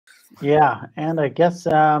Yeah, and I guess,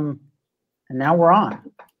 and now we're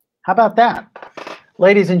on. How about that?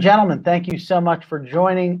 Ladies and gentlemen, thank you so much for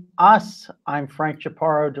joining us. I'm Frank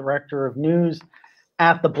Chaparro, Director of News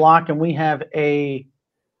at The Block, and we have an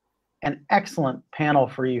excellent panel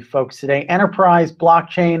for you folks today. Enterprise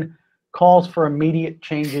blockchain calls for immediate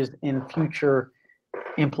changes in future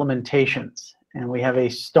implementations. And we have a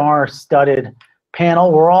star-studded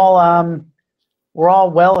panel. We're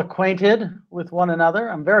all well acquainted with one another.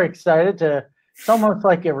 I'm very excited it's almost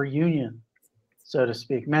like a reunion, so to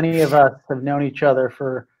speak. Many of us have known each other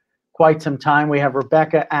for quite some time. We have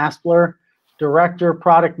Rebecca Aspler, Director of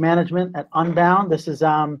Product Management at Unbound. This is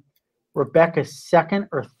Rebecca's second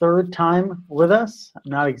or third time with us.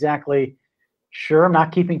 I'm not exactly sure. I'm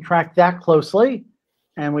not keeping track that closely.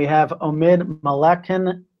 And we have Omid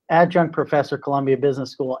Malekin, Adjunct Professor, Columbia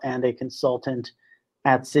Business School, and a consultant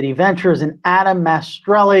at City Ventures, and Adam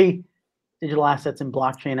Mastrelli, Digital Assets and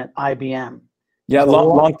Blockchain at IBM. Yeah,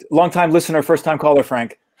 long time listener, first time caller,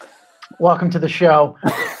 Frank. Welcome to the show.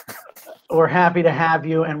 We're happy to have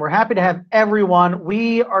you, and we're happy to have everyone.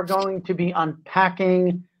 We are going to be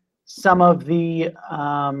unpacking some of the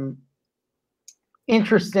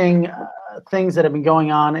interesting things that have been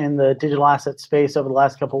going on in the digital asset space over the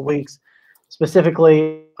last couple of weeks,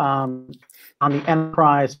 specifically on the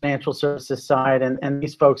enterprise financial services side, and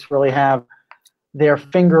these folks really have their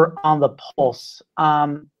finger on the pulse.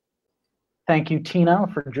 Thank you, Tina,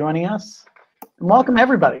 for joining us. And welcome,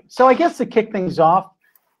 everybody. So I guess to kick things off,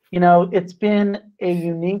 you know, it's been a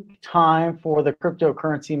unique time for the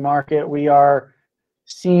cryptocurrency market. We are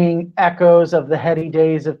seeing echoes of the heady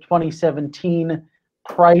days of 2017.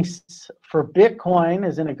 Price for Bitcoin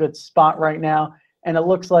is in a good spot right now, and it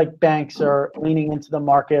looks like banks are leaning into the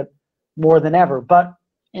market more than ever. But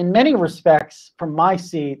in many respects, from my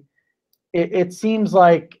seat, it seems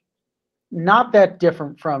like not that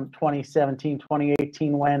different from 2017,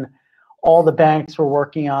 2018, when all the banks were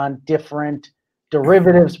working on different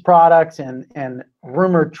derivatives products and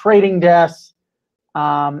rumored trading desks.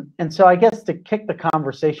 And so I guess to kick the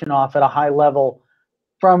conversation off at a high level,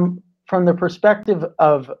 from the perspective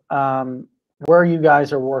of where you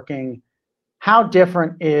guys are working, how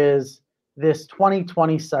different is this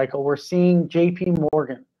 2020 cycle? We're seeing JP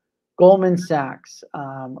Morgan, Goldman Sachs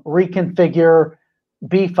reconfigure,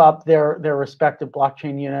 beef up their respective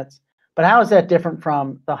blockchain units. But how is that different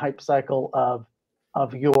from the hype cycle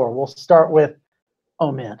of yore? We'll start with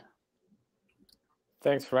Omid.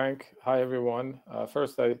 Thanks, Frank. Hi, everyone.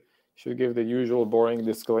 First, I should give the usual boring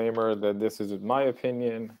disclaimer that this is my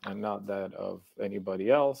opinion and not that of anybody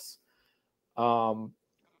else.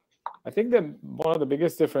 I think that one of the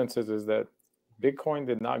biggest differences is that Bitcoin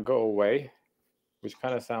did not go away, which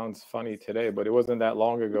kind of sounds funny today, but it wasn't that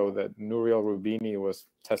long ago that Nouriel Roubini was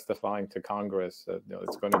testifying to Congress that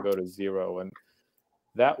it's going to go to zero. And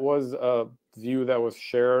that was a view that was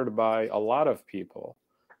shared by a lot of people.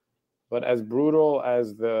 But as brutal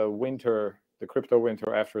as the crypto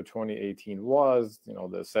winter after 2018 was, you know,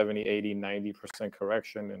 the 70, 80, 90%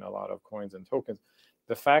 correction in a lot of coins and tokens,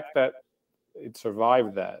 the fact that it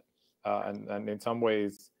survived that, and in some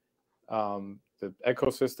ways, the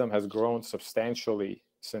ecosystem has grown substantially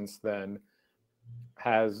since then,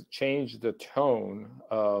 has changed the tone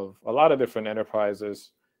of a lot of different enterprises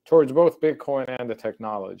towards both Bitcoin and the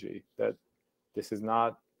technology, that this is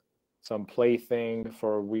not some plaything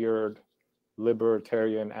for weird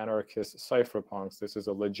libertarian anarchist cypherpunks. This is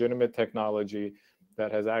a legitimate technology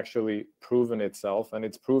that has actually proven itself, and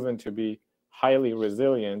it's proven to be highly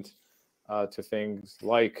resilient to things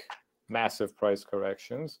like massive price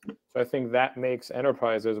corrections. So I think that makes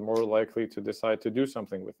enterprises more likely to decide to do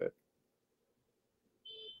something with it.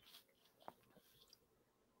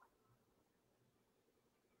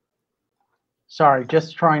 Sorry,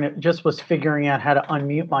 just was figuring out how to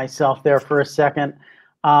unmute myself there for a second.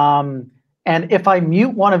 And if I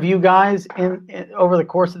mute one of you guys over the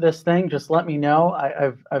course of this thing, just let me know.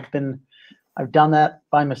 I've done that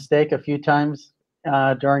by mistake a few times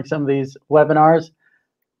during some of these webinars.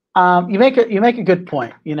 You make a good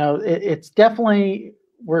point. You know, it's definitely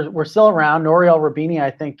we're still around. Nouriel Roubini, I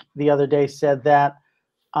think, the other day said that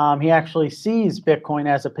he actually sees Bitcoin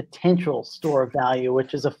as a potential store of value,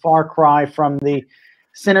 which is a far cry from the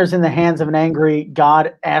sinners in the hands of an angry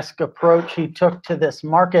God-esque approach he took to this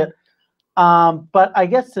market. But I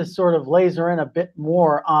guess to sort of laser in a bit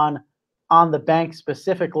more on the bank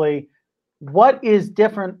specifically, what is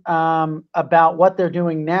different about what they're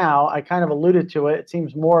doing now? I kind of alluded to it. It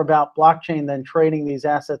seems more about blockchain than trading these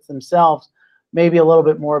assets themselves, maybe a little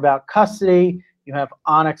bit more about custody. You have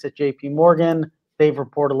Onyx at JP Morgan. They've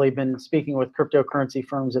reportedly been speaking with cryptocurrency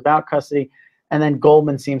firms about custody. And then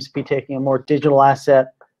Goldman seems to be taking a more digital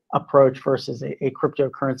asset approach versus a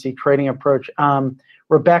cryptocurrency trading approach.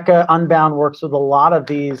 Rebecca, Unbound works with a lot of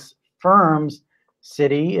these firms.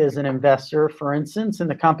 Citi is an investor, for instance, in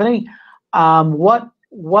the company. What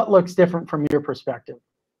looks different from your perspective?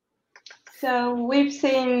 So we've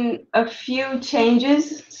seen a few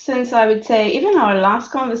changes since, I would say, even our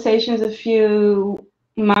last conversations a few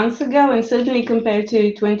months ago, and certainly compared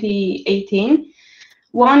to 2018.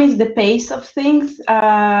 One is the pace of things.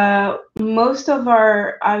 Most of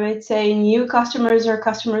our, I would say, new customers are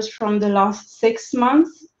customers from the last 6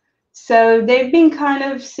 months. So they've been kind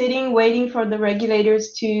of sitting, waiting for the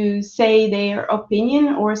regulators to say their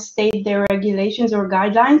opinion or state their regulations or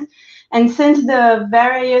guidelines. And since the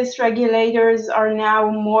various regulators are now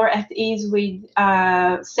more at ease with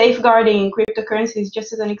safeguarding cryptocurrencies,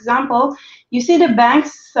 just as an example, you see the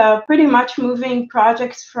banks pretty much moving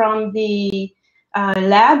projects from the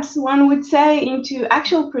labs, one would say, into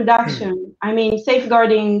actual production. I mean,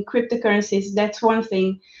 safeguarding cryptocurrencies, that's one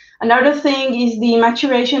thing. Another thing is the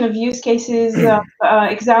maturation of use cases,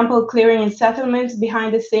 example, clearing and settlements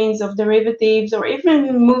behind the scenes of derivatives, or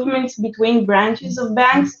even movements between branches of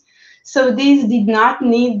banks. So these did not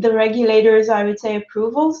need the regulators, I would say,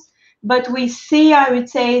 approvals. But we see, I would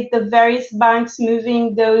say, the various banks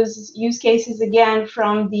moving those use cases again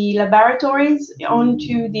from the laboratories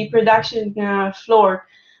onto the production floor.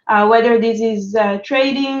 Whether this is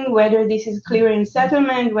trading, whether this is clearing and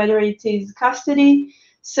settlement, whether it is custody.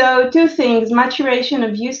 So two things: maturation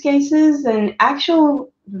of use cases and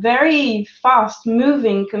actual very fast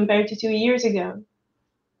moving compared to 2 years ago.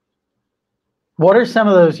 What are some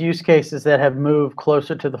of those use cases that have moved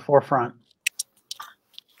closer to the forefront?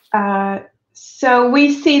 So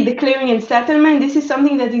we see the clearing and settlement. This is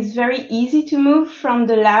something that is very easy to move from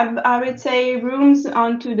the lab, I would say, rooms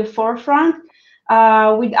onto the forefront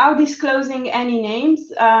without disclosing any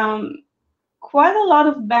names. Quite a lot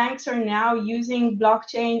of banks are now using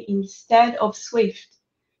blockchain instead of SWIFT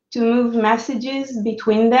to move messages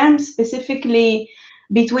between them, specifically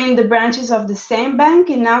between the branches of the same bank,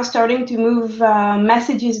 and now starting to move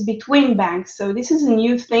messages between banks. So this is a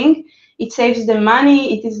new thing. It saves them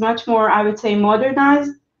money. It is much more, I would say,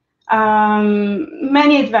 modernized.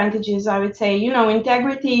 Many advantages, I would say,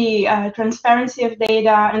 integrity, transparency of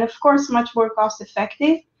data, and of course, much more cost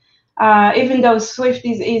effective. Even though SWIFT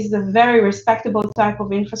is a very respectable type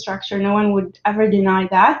of infrastructure, no one would ever deny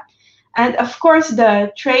that. And of course,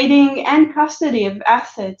 the trading and custody of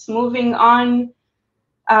assets moving on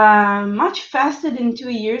much faster than 2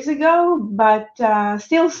 years ago, but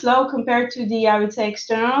still slow compared to the, I would say,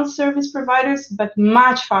 external service providers, but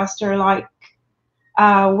much faster. Like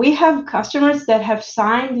we have customers that have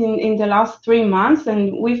signed in the last 3 months,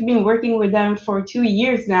 and we've been working with them for 2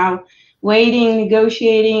 years now, waiting,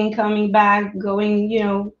 negotiating, coming back,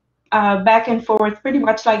 going, back and forth, pretty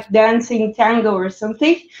much like dancing tango or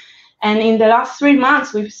something. And in the last 3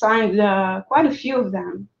 months, we've signed quite a few of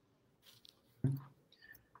them.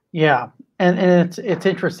 Yeah, and it's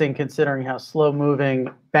interesting considering how slow-moving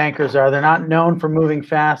bankers are. They're not known for moving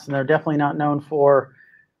fast, and they're definitely not known for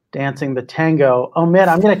dancing the tango. Omid,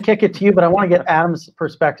 I'm going to kick it to you, but I want to get Adam's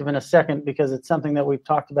perspective in a second because it's something that we've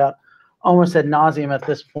talked about almost ad nauseum at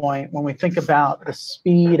this point. When we think about the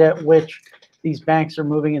speed at which these banks are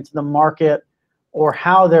moving into the market or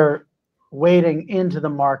how they're wading into the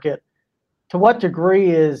market, to what degree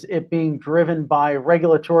is it being driven by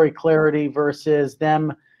regulatory clarity versus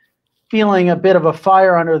them feeling a bit of a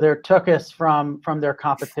fire under their tuchus from their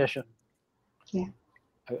competition? Yeah,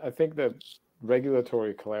 I think that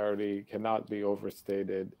regulatory clarity cannot be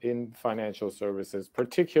overstated in financial services,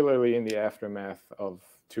 particularly in the aftermath of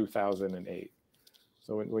 2008.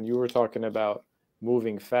 So when you were talking about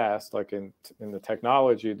moving fast, like in the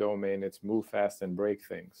technology domain, it's move fast and break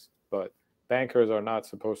things. But bankers are not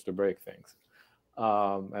supposed to break things.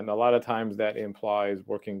 And a lot of times that implies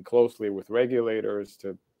working closely with regulators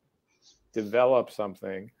to develop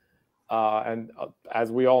something. And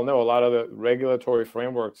as we all know, a lot of the regulatory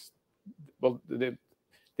frameworks, well,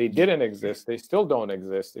 they didn't exist. They still don't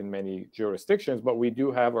exist in many jurisdictions, but we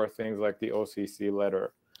do have our things like the OCC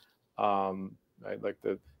letter, right? Like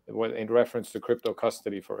in reference to crypto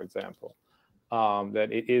custody, for example, that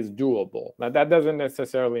it is doable. Now, that doesn't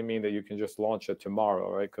necessarily mean that you can just launch it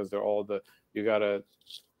tomorrow, right? Because you got to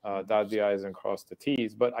dot the I's and cross the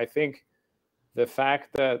T's. But I think the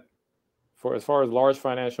fact that as far as large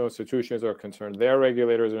financial institutions are concerned, their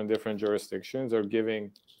regulators in different jurisdictions are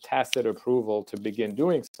giving tacit approval to begin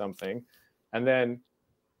doing something. And then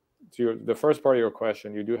to the first part of your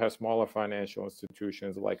question, you do have smaller financial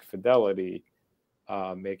institutions like Fidelity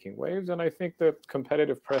making waves, and I think the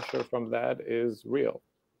competitive pressure from that is real.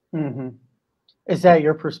 Mm-hmm. Is that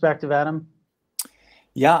your perspective, Adam?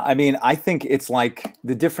 Yeah, I mean, I think it's like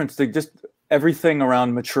the difference, just everything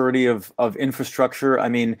around maturity of infrastructure. I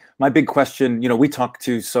mean, my big question, we talked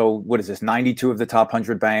to, so what is this, 92 of the top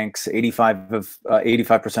 100 banks,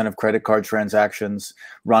 85% of credit card transactions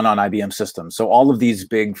run on IBM systems. So all of these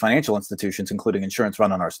big financial institutions, including insurance,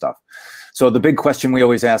 run on our stuff. So the big question we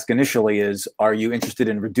always ask initially is, are you interested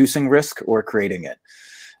in reducing risk or creating it?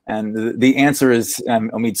 And the answer is,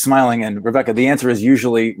 Omid smiling, and Rebecca, the answer is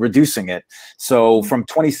usually reducing it. So from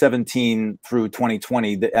 2017 through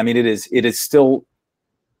 2020, I mean, it is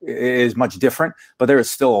much different, but there is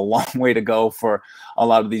still a long way to go for a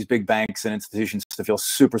lot of these big banks and institutions to feel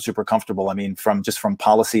super, super comfortable. I mean, from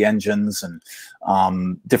policy engines and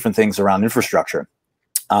different things around infrastructure.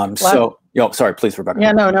 Sorry, please, Rebecca.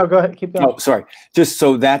 Yeah, no, go ahead, keep going. Oh, sorry. Just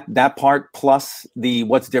so that part plus the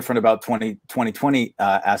what's different about 2020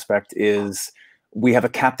 aspect is we have a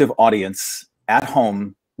captive audience at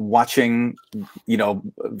home watching,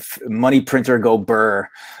 money printer go burr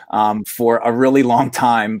for a really long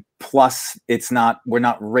time. Plus, we're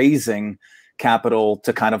not raising capital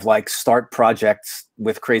to kind of like start projects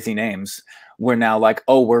with crazy names. We're now like,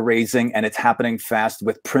 we're raising, and it's happening fast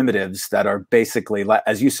with primitives that are basically,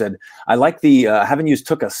 as you said, I like the, haven't used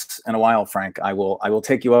Tookus in a while, Frank. I will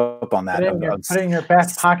take you up on that. Put it in your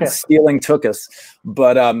back pocket. Stealing Tookus.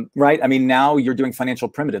 But, right, I mean, now you're doing financial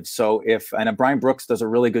primitives. So and Brian Brooks does a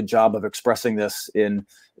really good job of expressing this in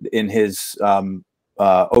his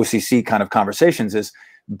OCC kind of conversations, is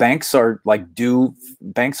banks are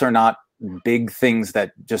not big things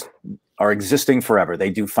that just are existing forever.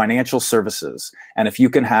 They do financial services. And if you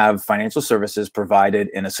can have financial services provided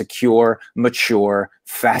in a secure, mature,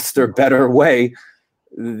 faster, better way,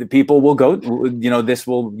 the people will go,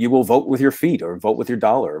 you will vote with your feet, or vote with your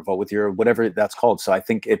dollar, or vote with your whatever that's called. So I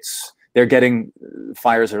think they're getting,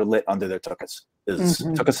 fires are lit under their tuckus.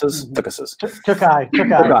 Tookuses? Tookai.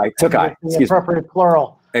 The appropriate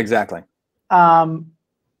plural. Exactly.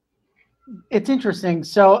 It's interesting.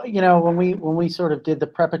 So, when we sort of did the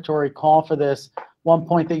preparatory call for this, one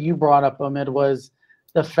point that you brought up, Omid, was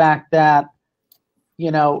the fact that,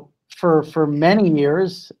 for many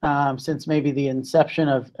years, since maybe the inception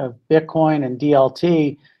of Bitcoin and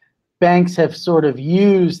DLT, banks have sort of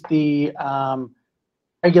used the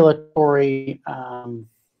regulatory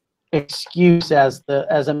excuse as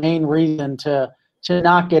a main reason to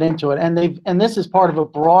not get into it. And this is part of a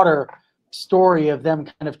broader story of them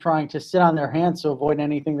kind of trying to sit on their hands to avoid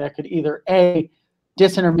anything that could either A,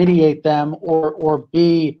 disintermediate them, or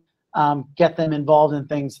B, get them involved in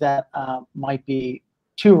things that might be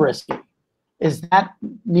too risky. Is that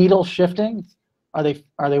needle shifting? Are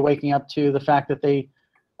they waking up to the fact that they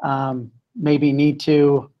maybe need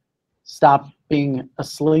to stop being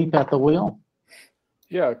asleep at the wheel?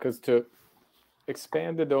 Yeah, because to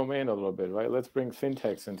expand the domain a little bit, right? Let's bring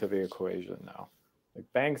fintechs into the equation now. Like,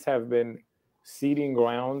 banks have been seeding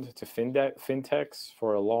ground to fintechs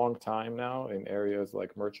for a long time now in areas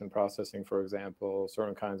like merchant processing, for example,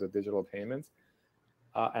 certain kinds of digital payments.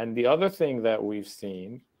 And the other thing that we've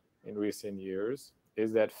seen in recent years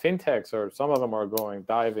is that fintechs some of them are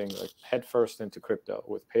diving like headfirst into crypto,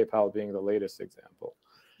 with PayPal being the latest example.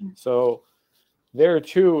 So there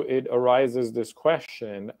too, it arises this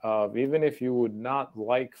question of, even if you would not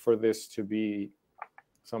like for this to be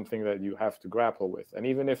something that you have to grapple with, and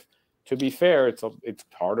even if, to be fair, it's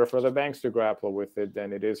harder for the banks to grapple with it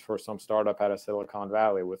than it is for some startup out of Silicon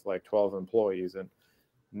Valley with like 12 employees and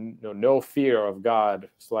no fear of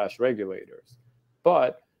God/regulators.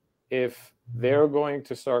 But if they're going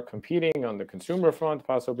to start competing on the consumer front,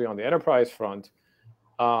 possibly on the enterprise front,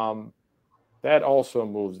 that also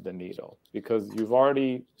moves the needle, because you've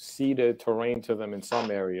already ceded terrain to them in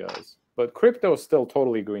some areas. But crypto is still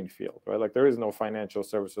totally greenfield, right? Like, there is no financial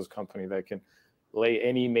services company that can lay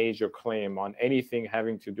any major claim on anything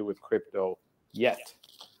having to do with crypto yet.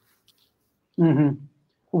 Mm-hmm.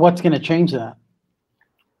 What's going to change that?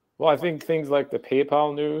 Well, I think things like the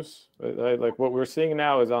PayPal news, right? Like what we're seeing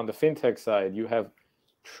now is on the fintech side, you have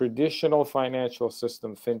traditional financial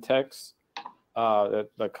system fintechs,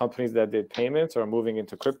 the companies that did payments are moving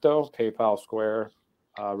into crypto. PayPal, Square,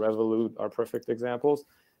 Revolut are perfect examples.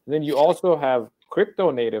 And then you also have crypto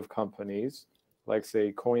native companies like,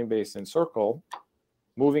 say, Coinbase and Circle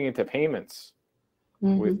moving into payments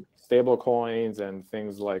with stable coins and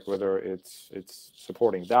things like, whether it's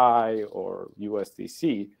supporting DAI or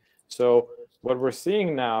USDC. So what we're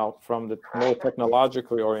seeing now from the more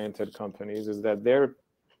technologically oriented companies is that they're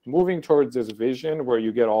moving towards this vision where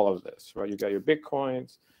you get all of this, right? You got your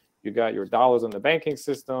Bitcoins, You got your dollars in the banking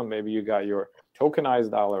system. Maybe you got your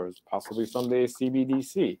tokenized dollars, possibly someday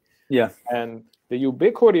CBDC. Yeah. And the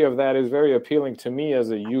ubiquity of that is very appealing to me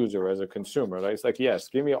as a user, as a consumer. Right? It's like, yes,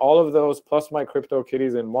 give me all of those plus my crypto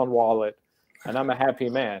kitties in one wallet, and I'm a happy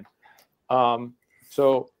man.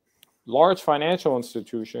 So large financial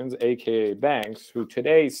institutions, aka banks, who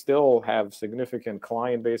today still have significant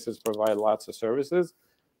client bases, provide lots of services,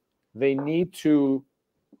 they need to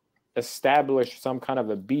establish some kind of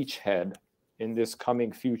a beachhead in this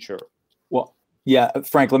coming future. Well, yeah,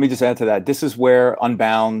 Frank, let me just add to that. This is where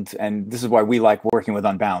Unbound, and this is why we like working with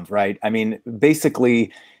Unbound, right? I mean,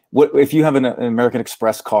 basically, what if you have an American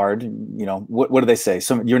Express card, you know, what do they say?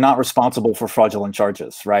 You're not responsible for fraudulent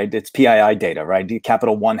charges, right? It's PII data, right?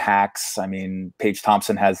 Capital One hacks. I mean, Paige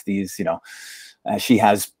Thompson has these, you know, she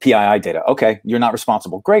has PII data. Okay, you're not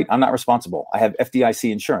responsible. Great, I'm not responsible. I have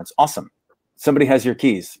FDIC insurance. Awesome. Somebody has your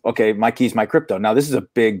keys. Okay, my keys, my crypto. Now, this is a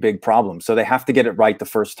big, big problem. So they have to get it right the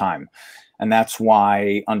first time. And that's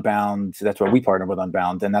why Unbound, that's why we partner with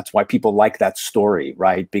Unbound. And that's why people like that story,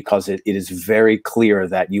 right? Because it is very clear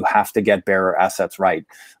that you have to get bearer assets right.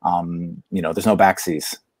 You know, there's no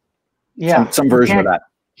backseas. Yeah. Some version of that.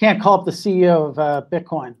 Can't call up the CEO of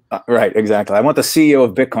Bitcoin. Right, exactly. I want the CEO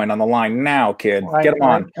of Bitcoin on the line now, kid. Right, get him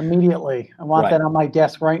on. Immediately. I want Right. that on my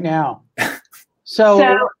desk right now.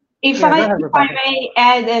 So if I may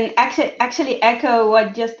add and actually echo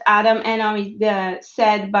what just Adam and I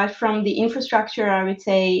said, but from the infrastructure, I would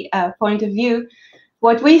say, point of view,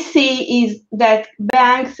 what we see is that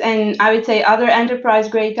banks and I would say other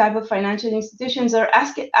enterprise-grade type of financial institutions are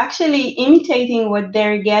actually imitating what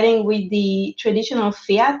they're getting with the traditional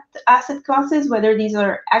fiat asset classes, whether these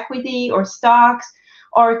are equity or stocks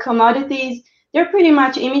or commodities. They're pretty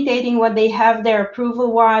much imitating what they have there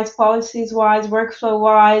approval-wise, policies-wise,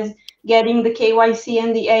 workflow-wise, getting the KYC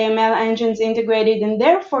and the AML engines integrated. And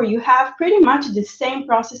therefore, you have pretty much the same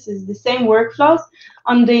processes, the same workflows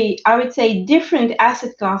on the, I would say, different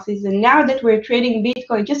asset classes. And now that we're trading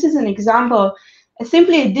Bitcoin, just as an example,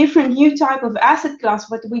 simply a different new type of asset class,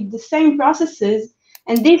 but with the same processes.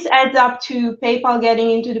 And this adds up to PayPal getting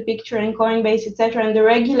into the picture and Coinbase, etc. And the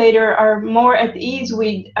regulator are more at ease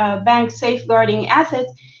with banks safeguarding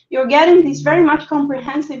assets. You're getting this very much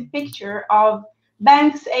comprehensive picture of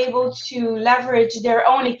banks able to leverage their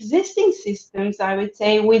own existing systems, I would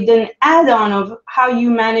say, with an add-on of how you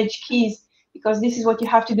manage keys, because this is what you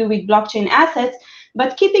have to do with blockchain assets,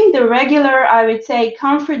 but keeping the regular, I would say,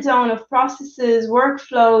 comfort zone of processes,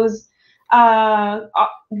 workflows,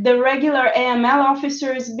 the regular AML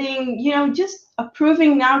officers being, you know, just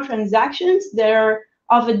approving now transactions that are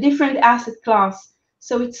of a different asset class.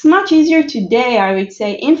 So it's much easier today, I would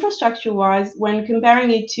say, infrastructure-wise, when comparing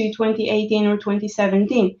it to 2018 or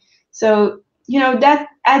 2017. So, you know, that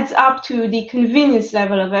adds up to the convenience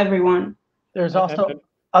level of everyone. There's also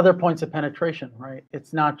other points of penetration, right?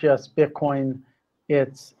 It's not just Bitcoin,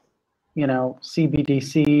 it's, you know,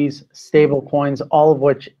 CBDCs, stable coins, all of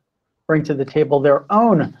which bring to the table their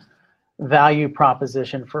own value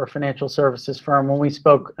proposition for a financial services firm. When we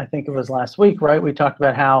spoke, I think it was last week, right? We talked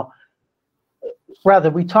about how,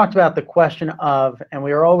 we talked about the question of, and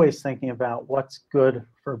we are always thinking about what's good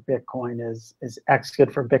for Bitcoin. Is X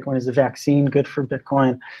good for Bitcoin? Is the vaccine good for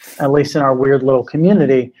Bitcoin? At least in our weird little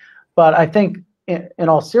community. But I think in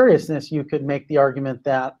all seriousness, you could make the argument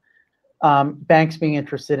that banks being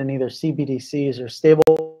interested in either CBDCs or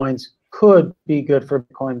stable coins could be good for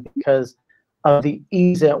Bitcoin because of the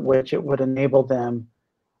ease at which it would enable them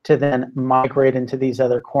to then migrate into these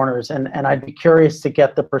other corners. And I'd be curious to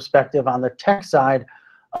get the perspective on the tech side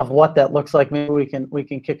of what that looks like. Maybe we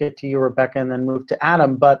can kick it to you, Rebecca, and then move to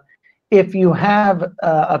Adam. But if you have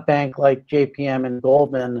a bank like JPM and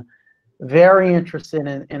Goldman very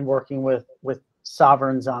interested in working with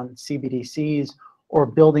sovereigns on CBDCs or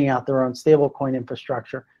building out their own stablecoin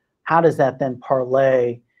infrastructure, how does that then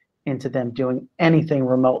parlay into them doing anything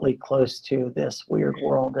remotely close to this weird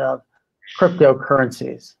world of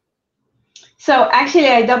cryptocurrencies? So actually,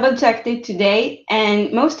 I double-checked it today,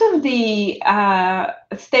 and most of the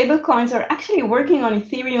stable coins are actually working on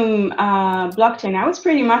Ethereum blockchain. I was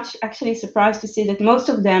pretty much actually surprised to see that most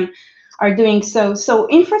of them are doing so. So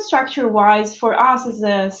infrastructure-wise, for us as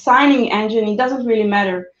a signing engine, it doesn't really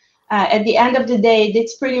matter. At the end of the day,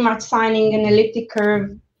 it's pretty much signing an elliptic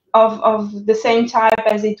curve of the same type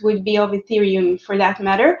as it would be of Ethereum, for that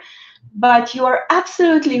matter. But you are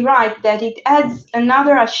absolutely right that it adds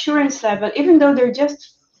another assurance level, even though they're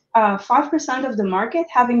just 5% of the market,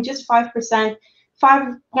 having just 5%,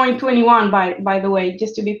 5.21 by the way,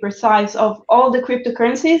 just to be precise, of all the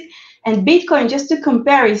cryptocurrencies. And Bitcoin, just to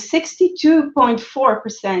compare, is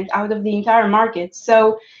 62.4% out of the entire market.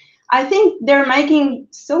 So I think they're making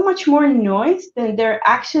so much more noise than they're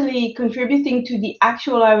actually contributing to the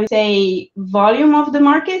actual, I would say, volume of the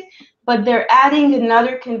market, but they're adding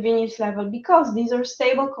another convenience level because these are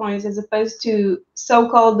stable coins as opposed to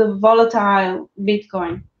so-called the volatile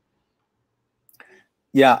Bitcoin.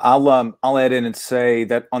 Yeah, I'll add in and say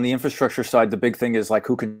that on the infrastructure side, the big thing is like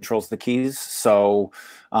who controls the keys. So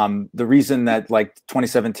the reason that like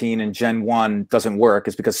 2017 and Gen 1 doesn't work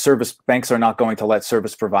is because banks are not going to let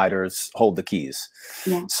service providers hold the keys.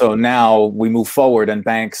 Yeah. So now we move forward, and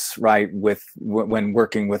banks, right, when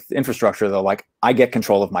working with infrastructure, they're like, I get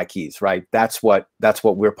control of my keys, right? That's what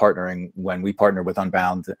we're partnering when we partner with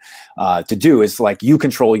Unbound to do, is like, you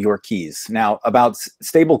control your keys. Now about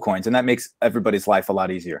stable coins, and that makes everybody's life a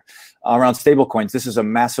lot easier. Around stable coins, this is a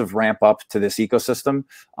massive ramp up to this ecosystem.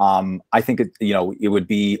 I think it would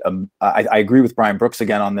be. I agree with Brian Brooks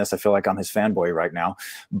again on this. I feel like I'm his fanboy right now,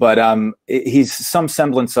 but he's some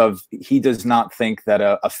semblance of, he does not think that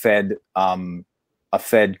a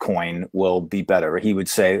Fed coin will be better. He would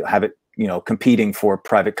say have it, competing for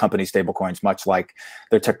private company stablecoins, much like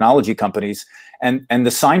their technology companies. And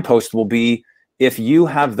the signpost will be, if you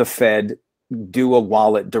have the Fed do a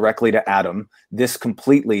wallet directly to Atom, this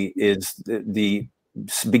completely is the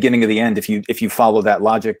beginning of the end if you follow that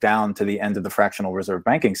logic down to the end of the fractional reserve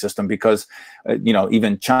banking system, because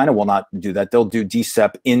even China will not do that. They'll do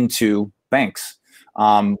DCEP into banks.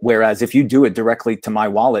 Whereas if you do it directly to my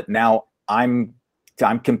wallet, now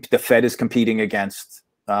the Fed is competing against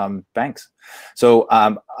banks. So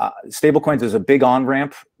stablecoins is a big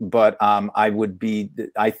on-ramp, but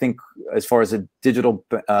I think as far as a digital,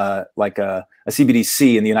 like a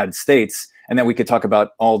CBDC in the United States, and then we could talk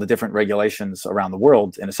about all the different regulations around the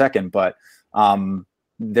world in a second, but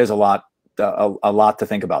there's a lot to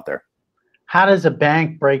think about there. How does a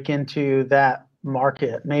bank break into that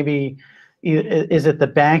market? Maybe is it the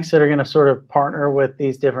banks that are going to sort of partner with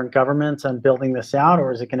these different governments on building this out,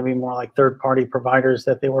 or is it going to be more like third-party providers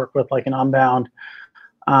that they work with, like an Unbound?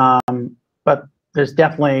 But there's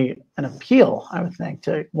definitely an appeal, I would think,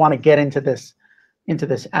 to want to get into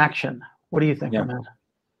this action. What do you think on that?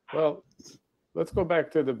 Well, let's go back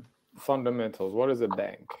to the fundamentals. What is a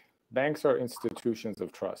bank? Banks are institutions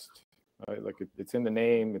of trust. Right? Like it's in the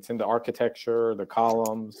name, it's in the architecture, the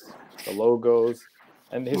columns, the logos.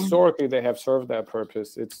 And historically, they have served that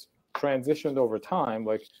purpose. It's transitioned over time.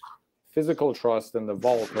 Like physical trust in the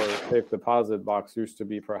vault or safe deposit box used to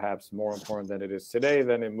be perhaps more important than it is today.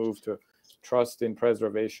 Then it moved to trust in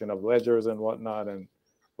preservation of ledgers and whatnot, and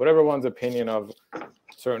whatever one's opinion of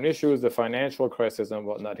certain issues, the financial crisis and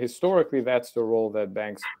whatnot. Historically, that's the role that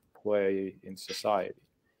banks play in society.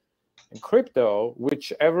 In crypto,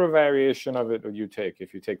 whichever variation of it you take,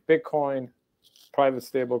 if you take Bitcoin, private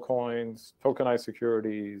stable coins, tokenized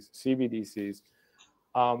securities, CBDCs,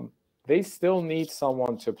 they still need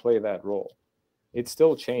someone to play that role. It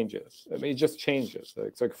still changes. I mean, it just changes.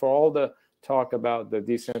 It's like for all the talk about the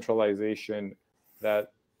decentralization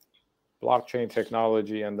that blockchain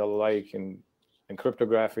technology and the like and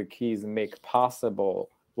cryptographic keys make possible,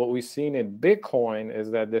 what we've seen in Bitcoin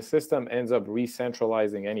is that the system ends up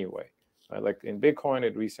re-centralizing anyway. Right? Like in Bitcoin,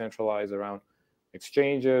 it re-centralized around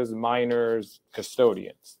exchanges, miners,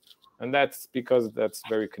 custodians. And that's because that's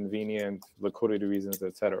very convenient, liquidity reasons,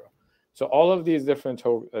 etc. So all of these different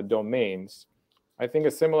domains, I think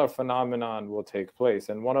a similar phenomenon will take place.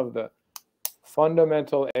 And one of the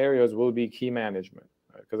fundamental areas will be key management.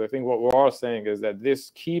 Because I think what we're all saying is that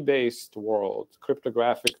this key-based world,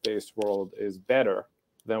 cryptographic-based world, is better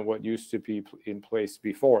than what used to be in place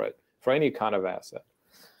before it for any kind of asset.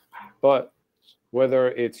 But whether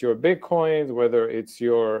it's your Bitcoins, whether it's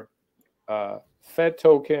your Fed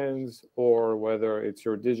tokens, or whether it's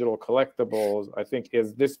your digital collectibles, I think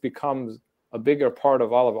as this becomes a bigger part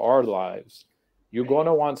of all of our lives, you're going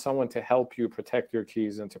to want someone to help you protect your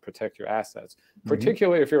keys and to protect your assets,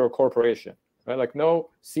 particularly if you're a corporation. Right? Like no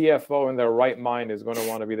CFO in their right mind is going to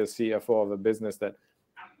want to be the CFO of a business that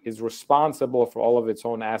is responsible for all of its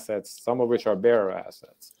own assets, some of which are bearer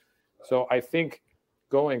assets. So I think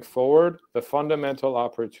going forward, the fundamental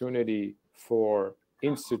opportunity for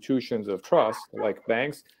institutions of trust, like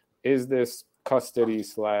banks, is this custody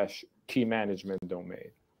 / key management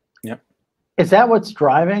domain. Yep. Is that what's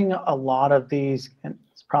driving a lot of these? And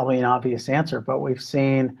it's probably an obvious answer, but we've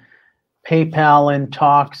seen PayPal in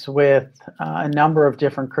talks with a number of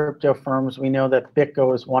different crypto firms. We know that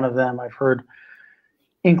BitGo is one of them. I've heard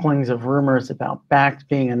inklings of rumors about Bakkt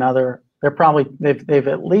being another. They've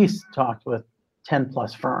at least talked with 10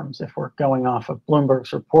 plus firms if we're going off of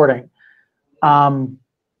Bloomberg's reporting. And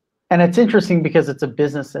it's interesting because it's a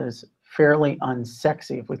business that is fairly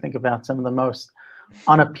unsexy if we think about some of the most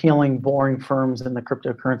unappealing, boring firms in the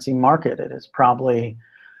cryptocurrency market. It is probably,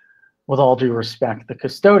 with all due respect, the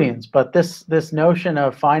custodians. But this notion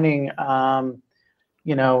of finding,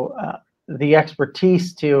 the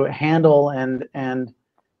expertise to handle and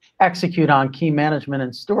execute on key management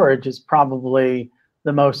and storage is probably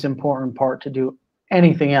the most important part to do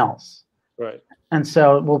anything else. Right. And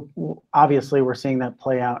so obviously we're seeing that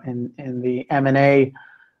play out in the M&A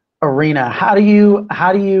arena. How do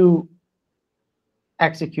you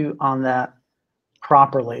execute on that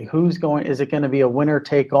properly? Is it going to be a winner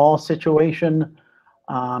take all situation?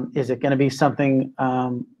 Is it going to be something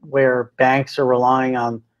where banks are relying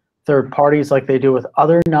on third parties like they do with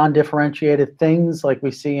other non-differentiated things like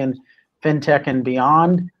we see in fintech and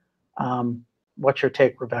beyond? What's your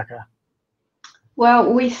take, Rebecca?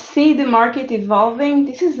 Well, we see the market evolving.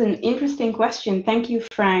 This is an interesting question. Thank you,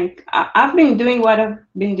 Frank. I've been doing what I've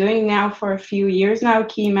been doing now for a few years now,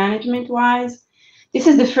 key management-wise. This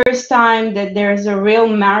is the first time that there's a real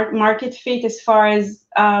market fit as far as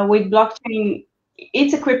with blockchain.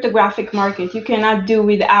 It's a cryptographic market. You cannot do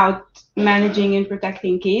without managing and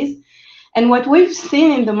protecting keys. And what we've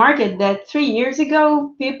seen in the market that 3 years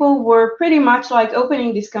ago, people were pretty much like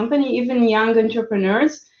opening this company, even young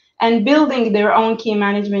entrepreneurs, and building their own key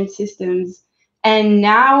management systems. And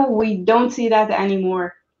now we don't see that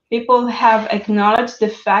anymore. People have acknowledged the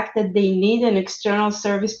fact that they need an external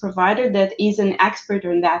service provider that is an expert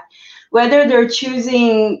on that. Whether they're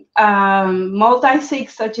choosing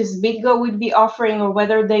multi-sigs such as BitGo would be offering, or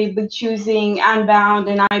whether they'd be choosing Unbound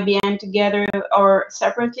and IBM together or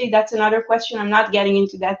separately, that's another question. I'm not getting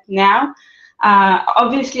into that now.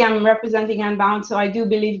 Obviously, I'm representing Unbound, so I do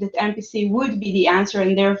believe that MPC would be the answer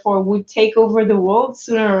and therefore would take over the world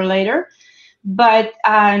sooner or later. But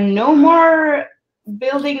no more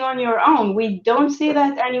building on your own. We don't see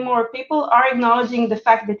that anymore. People are acknowledging the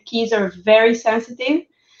fact that keys are very sensitive.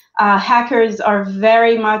 Hackers are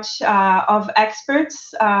very much of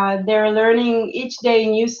experts. They're learning each day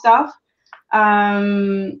new stuff.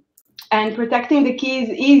 And protecting the keys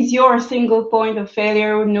is your single point of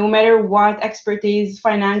failure, no matter what expertise,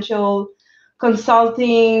 financial,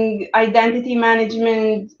 consulting, identity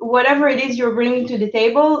management, whatever it is you're bringing to the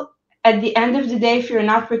table. At the end of the day, if you're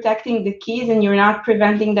not protecting the keys and you're not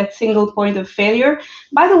preventing that single point of failure,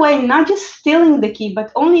 by the way, not just stealing the key,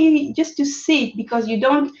 but only just to see it, because you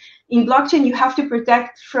don't, in blockchain, you have to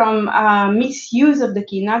protect from misuse of the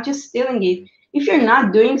key, not just stealing it. If you're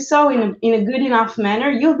not doing so in a good enough manner,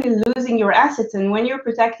 you'll be losing your assets. And when you're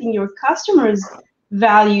protecting your customers'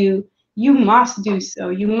 value, you must do so.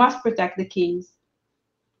 You must protect the keys.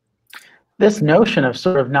 This notion of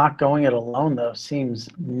sort of not going it alone, though, seems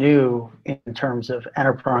new in terms of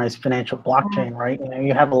enterprise financial blockchain, right?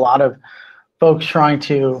 You have a lot of folks trying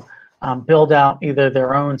to build out either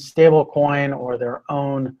their own stablecoin or their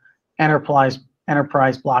own enterprise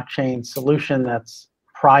blockchain solution that's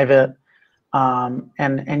private.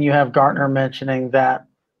 And you have Gartner mentioning that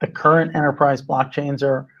the current enterprise blockchains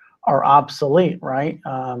are obsolete, right?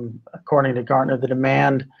 According to Gartner, the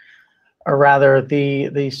demand, or rather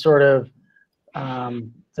the sort of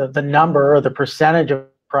the number or the percentage of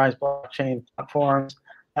enterprise blockchain platforms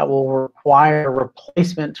that will require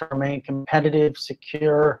replacement to remain competitive,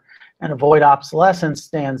 secure, and avoid obsolescence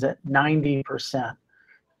stands at 90%.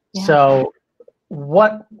 Yeah. So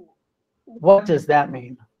what does that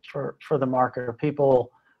mean for the market? Are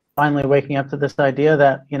people finally waking up to this idea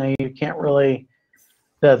that you can't really,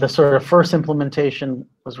 the sort of first implementation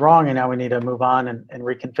was wrong and now we need to move on and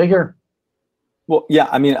reconfigure? Well, yeah,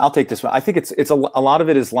 I mean, I'll take this one. I think it's a lot of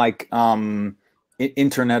it is like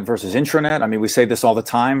internet versus intranet. I mean, we say this all the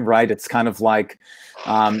time, right? It's kind of like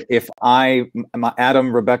if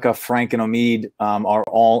Adam, Rebecca, Frank, and Omid are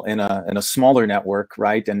all in a smaller network,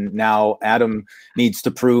 right? And now Adam needs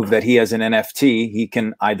to prove that he has an NFT. He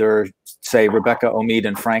can either say, Rebecca, Omid,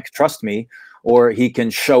 and Frank, trust me, or he can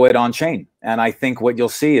show it on chain. And I think what you'll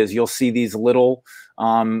see is these little,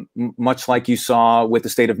 much like you saw with the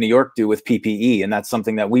state of New York do with PPE, and that's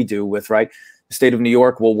something that we do with, right? The state of New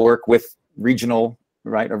York will work with regional,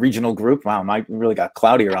 right? A regional group. Wow, I really got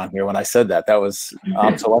cloudy around here when I said that. That was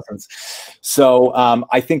obsolescence. So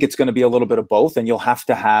I think it's going to be a little bit of both, and you'll have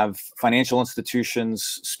to have financial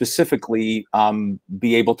institutions specifically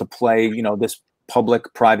be able to play, this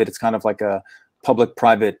public-private. It's kind of like a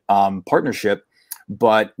public-private partnership.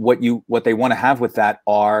 But what they want to have with that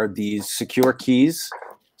are these secure keys,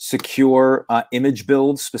 secure image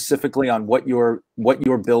builds specifically on what you're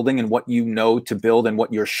building and what you know to build and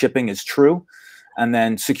what you're shipping is true, and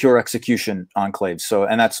then secure execution enclaves. So,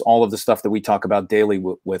 and that's all of the stuff that we talk about daily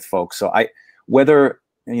with folks. So whether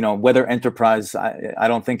whether enterprise, I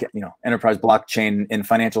don't think, enterprise blockchain in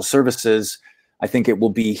financial services, I think it will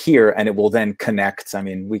be here and it will then connect. I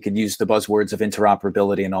mean, we could use the buzzwords of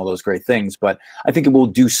interoperability and all those great things, but I think it will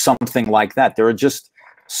do something like that. There are just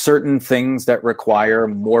certain things that require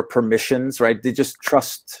more permissions, right? They just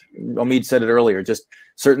trust, Omid said it earlier, just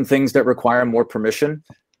certain things that require more permission,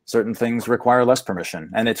 certain things require less permission.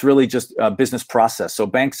 And it's really just a business process. So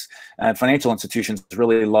banks and financial institutions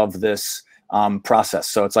really love this process.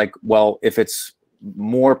 So it's like, well, if it's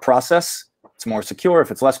more process, it's more secure.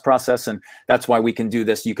 If it's less process, and that's why we can do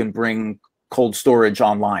this. You can bring cold storage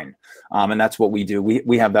online. And that's what we do.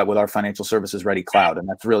 We have that with our financial services ready cloud. And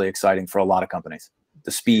that's really exciting for a lot of companies,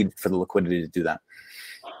 the speed for the liquidity to do that.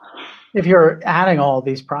 If you're adding all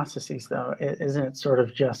these processes, though, isn't it sort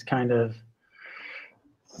of just kind of,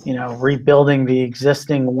 rebuilding the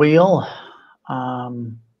existing wheel?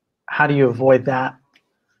 How do you avoid that?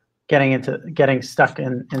 Getting stuck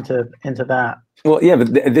into that. Well, yeah,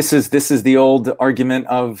 but this is the old argument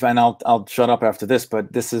of, and I'll shut up after this,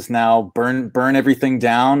 but this is now burn everything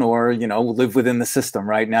down or live within the system.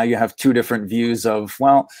 Right now, you have two different views of,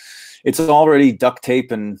 well, it's already duct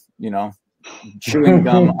tape and chewing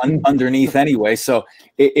gum underneath anyway. So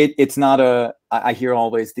it's not I hear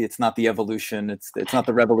always it's not the evolution, it's not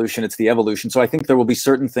the revolution, it's the evolution. So I think there will be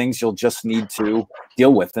certain things you'll just need to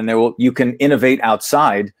deal with, and you can innovate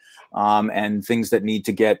outside. And things that need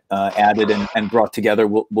to get added and brought together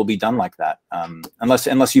will be done like that,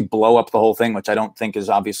 unless you blow up the whole thing, which I don't think is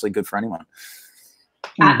obviously good for anyone.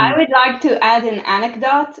 I would like to add an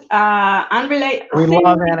anecdote, unrelated. We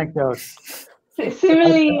love anecdotes.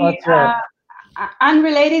 Similarly,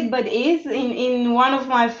 unrelated, but is in one of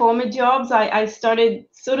my former jobs, I started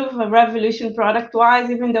sort of a revolution product-wise,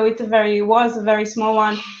 even though it was a very small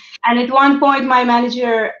one. And at one point, my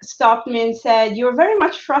manager stopped me and said, "You're very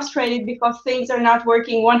much frustrated because things are not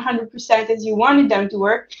working 100% as you wanted them to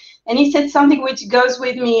work." And he said something which goes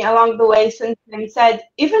with me along the way since then. He said,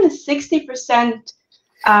 even a 60%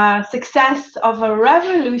 success of a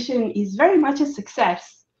revolution is very much a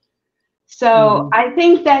success. So I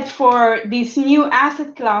think that for this new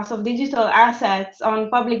asset class of digital assets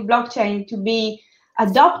on public blockchain to be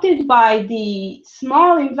adopted by the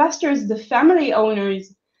small investors, the family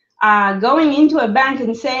owners, going into a bank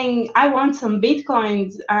and saying, "I want some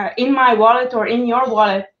Bitcoins in my wallet or in your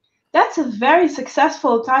wallet," that's a very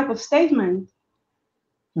successful type of statement.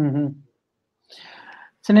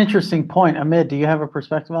 It's an interesting point. Omid, do you have a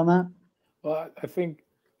perspective on that? Well, I think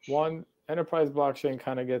one, enterprise blockchain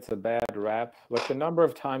kind of gets a bad rap. Like the number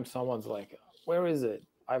of times someone's like, "Where is it?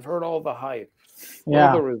 I've heard all the hype. What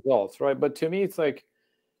are the results?" Right? But to me, it's like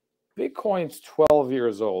Bitcoin's 12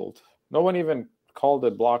 years old. No one even called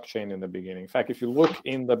it blockchain in the beginning. In fact, if you look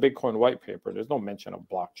in the Bitcoin white paper, there's no mention of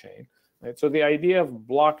blockchain. Right? So the idea of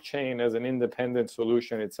blockchain as an independent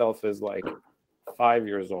solution itself is like 5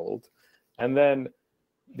 years old. And then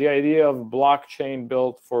the idea of blockchain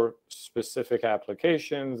built for specific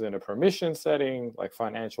applications in a permission setting, like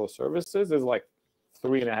financial services, is like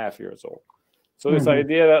 3.5 years old. So this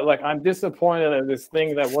idea that like, I'm disappointed that this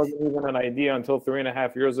thing that wasn't even an idea until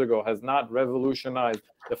 3.5 years ago has not revolutionized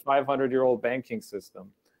the 500-year-old banking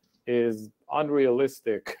system is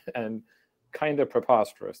unrealistic and kind of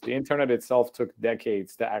preposterous. The internet itself took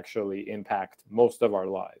decades to actually impact most of our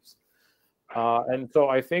lives. And so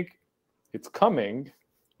I think it's coming.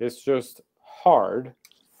 It's just hard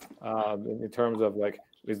in terms of like,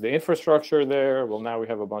 is the infrastructure there? Well, now we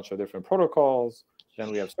have a bunch of different protocols. Then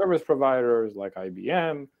we have service providers like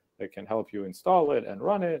IBM that can help you install it and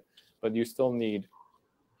run it, but you still need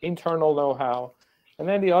internal know-how. And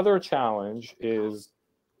then the other challenge is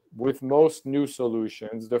with most new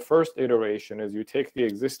solutions, the first iteration is you take the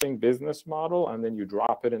existing business model and then you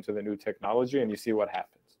drop it into the new technology and you see what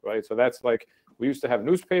happens, right? So that's like, we used to have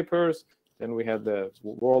newspapers, then we had the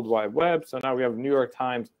World Wide Web, so now we have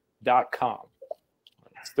NewYorkTimes.com,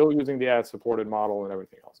 still using the ad-supported model and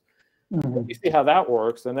everything else. You see how that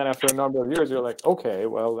works, and then after a number of years, you're like, okay,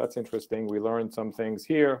 well, that's interesting. We learned some things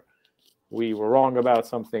here. We were wrong about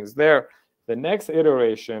some things there. The next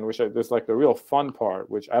iteration, which is like the real fun part,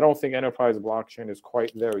 which I don't think enterprise blockchain is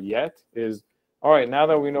quite there yet, is, all right, now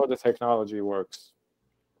that we know the technology works,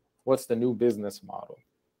 what's the new business model?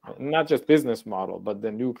 Not just business model, but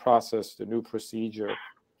the new process, the new procedure.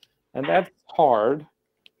 And that's hard,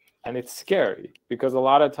 and it's scary, because a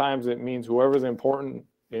lot of times it means whoever's important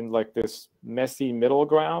in like this messy middle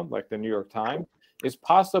ground, like the New York Times, is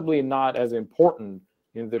possibly not as important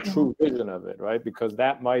in the true vision of it, right? Because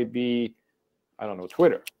that might be, I don't know,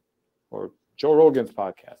 Twitter or Joe Rogan's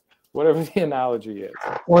podcast, whatever the analogy is.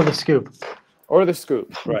 Or the scoop. Or the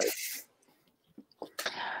scoop, right.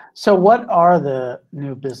 So what are the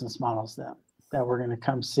new business models that we're going to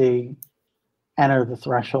come see enter the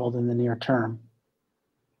threshold in the near term?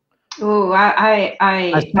 Oh,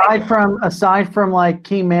 Aside from like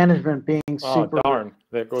key management being Oh, super darn.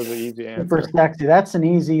 There goes the easy super answer. sexy. That's an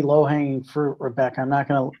easy low hanging fruit, Rebecca. I'm not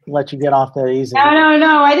going to let you get off that easy. No,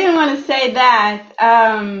 I didn't want to say that.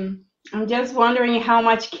 I'm just wondering how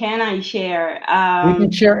much can I share. You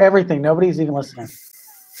can share everything. Nobody's even listening.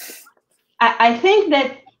 I think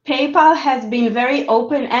that PayPal has been very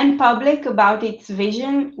open and public about its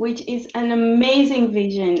vision, which is an amazing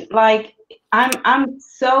vision. Like I'm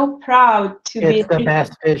so proud to be. It's the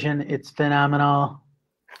best vision. It's phenomenal.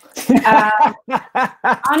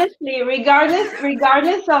 Honestly,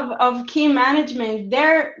 regardless of key management,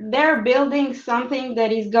 they're building something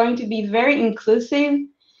that is going to be very inclusive,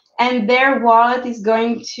 and their wallet is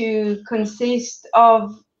going to consist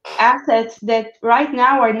of assets that right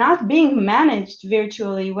now are not being managed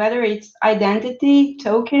virtually, whether it's identity,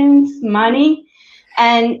 tokens, money,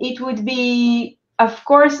 and it would be, of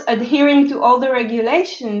course, adhering to all the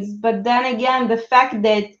regulations. But then again, the fact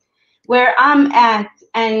that where I'm at,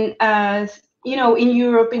 and in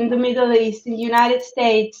Europe, in the Middle East, in the United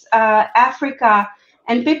States, Africa,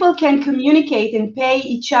 and people can communicate and pay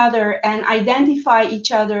each other and identify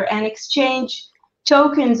each other and exchange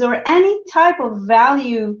tokens or any type of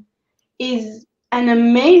value is an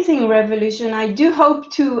amazing revolution. I do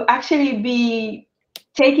hope to actually be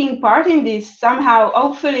taking part in this somehow,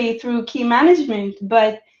 hopefully through key management,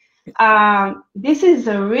 but this is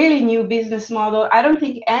a really new business model. I don't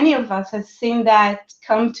think any of us has seen that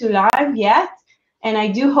come to life yet. And I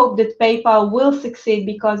do hope that PayPal will succeed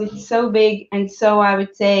because it's so big and so, I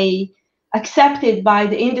would say, accepted by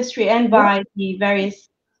the industry and by the various.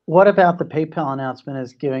 What about the PayPal announcement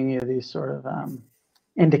is giving you these sort of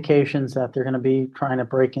indications that they're going to be trying to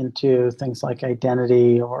break into things like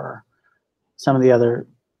identity or some of the other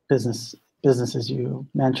businesses you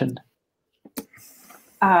mentioned?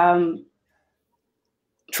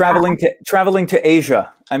 Traveling to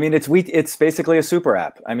Asia. I mean, it's basically a super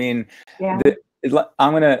app. I mean, yeah.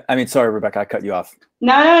 Sorry, Rebecca, I cut you off.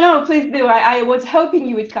 No, please do. I was hoping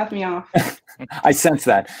you would cut me off. I sense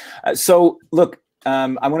that. So look,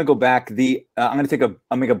 I want to go back. I'm going to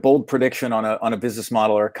make a bold prediction on a business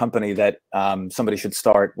model or a company that somebody should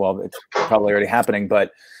start. Well, it's probably already happening,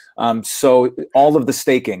 but so all of the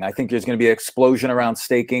staking, I think there's going to be an explosion around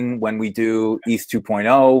staking when we do ETH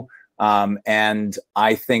 2.0. And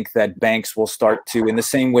I think that banks will start to, in the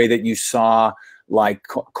same way that you saw like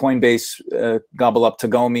Coinbase gobble up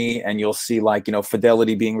Tagomi, and you'll see like,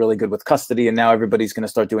 Fidelity being really good with custody, and now everybody's going to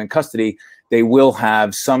start doing custody. They will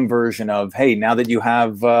have some version of, hey, now that you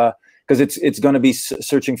have, because it's going to be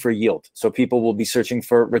searching for yield. So people will be searching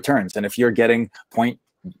for returns. And if you're getting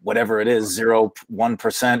whatever it is,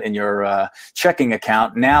 0.1% in your checking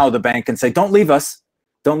account, now the bank can say, don't leave us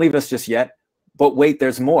just yet. But wait,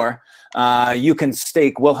 there's more. You can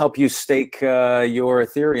stake. We'll help you stake your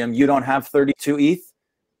Ethereum. You don't have 32 ETH?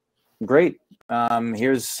 Great.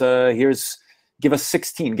 Here's give us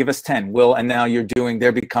 16, give us 10. And now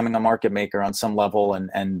they're becoming a market maker on some level,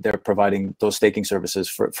 and they're providing those staking services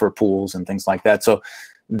for pools and things like that. So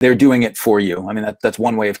they're doing it for you. I mean, that's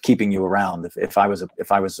one way of keeping you around. If I was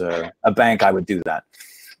a bank, I would do that.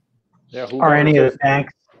 Yeah. Are any of the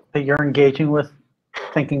banks that you're engaging with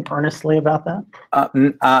thinking earnestly about that?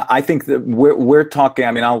 I think that we're talking.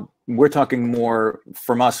 I mean, we're talking more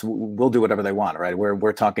from us. We'll do whatever they want, right?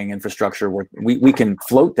 We're talking infrastructure. We can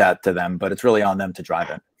float that to them, but it's really on them to drive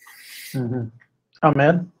it. Mm-hmm.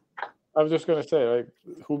 Ahmed? I was just going to say, like,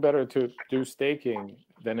 who better to do staking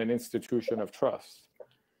than an institution of trust?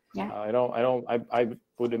 Yeah. I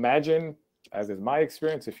would imagine, as is my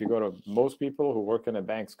experience, if you go to most people who work in a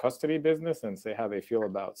bank's custody business and say how they feel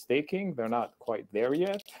about staking, they're not quite there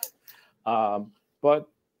yet, but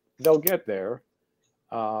they'll get there.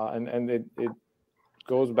 And it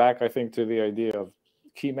goes back, I think, to the idea of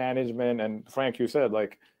key management. And Frank, you said,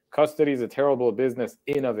 like, custody is a terrible business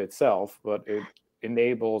in of itself, but it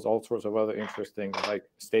enables all sorts of other interesting, like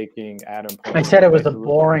staking, atom points. I said it was a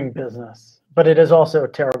boring business, but it is also a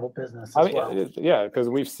terrible business as well. Yeah, because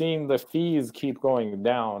we've seen the fees keep going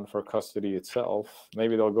down for custody itself.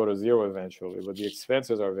 Maybe they'll go to zero eventually, but the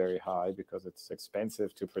expenses are very high because it's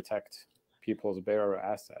expensive to protect people's bearer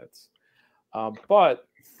assets. But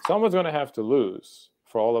someone's going to have to lose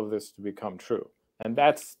for all of this to become true. And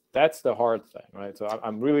that's the hard thing, right? So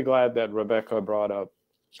I'm really glad that Rebecca brought up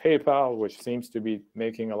PayPal, which seems to be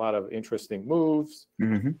making a lot of interesting moves.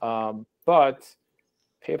 Mm-hmm. But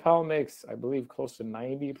PayPal makes, I believe, close to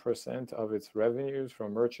 90% of its revenues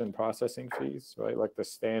from merchant processing fees, right? Like the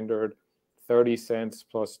standard 30 cents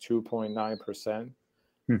plus 2.9%,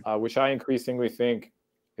 which I increasingly think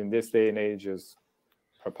in this day and age is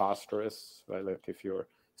preposterous. Right? Like if you're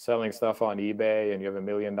selling stuff on eBay and you have $1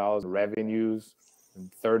 million in revenues,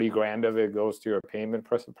 and 30 grand of it goes to your payment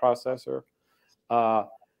processor.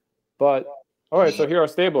 But all right, so here are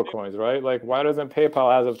stable coins, right? Like, why doesn't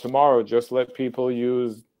PayPal as of tomorrow just let people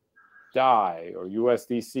use DAI or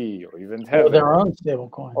USDC or even Tether, or their own stable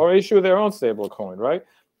coin, or issue their own stable coin, right?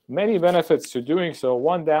 Many benefits to doing so.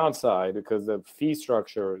 One downside, because the fee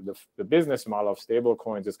structure, the business model of stable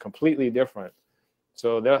coins is completely different.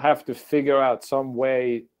 So they'll have to figure out some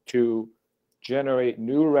way to generate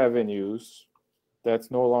new revenues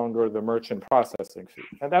that's no longer the merchant processing fee.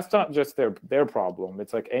 And that's not just their problem.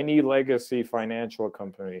 It's like any legacy financial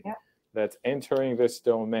company that's entering this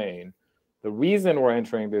domain. The reason we're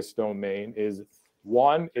entering this domain is,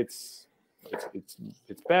 one, it's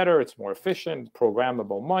better, it's more efficient,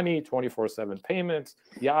 programmable money, 24/7 payments,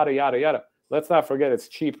 yada, yada, yada. Let's not forget it's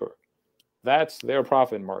cheaper. That's their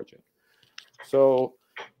profit margin. So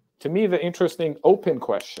to me, the interesting open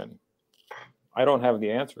question, I don't have the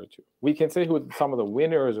answer to. We can say who some of the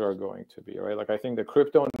winners are going to be, right? Like I think the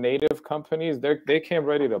crypto native companies, they came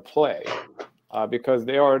ready to play because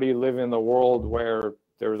they already live in the world where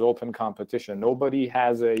there's open competition. Nobody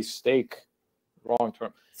has a stake, wrong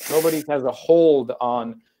term. Nobody has a hold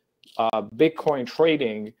on Bitcoin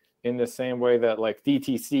trading in the same way that like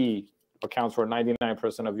DTC accounts for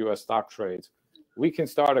 99% of US stock trades. We can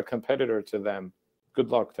start a competitor to them. Good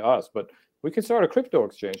luck to us, but we can start a crypto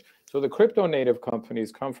exchange. So the crypto native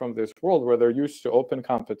companies come from this world where they're used to open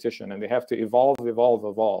competition and they have to evolve.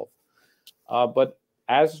 But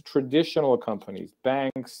as traditional companies,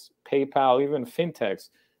 banks, PayPal, even fintechs,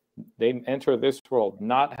 they enter this world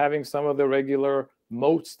not having some of the regular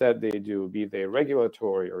moats that they do, be they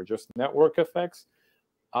regulatory or just network effects.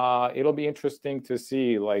 It'll be interesting to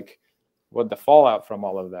see like what the fallout from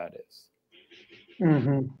all of that is.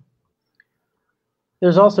 Mm-hmm.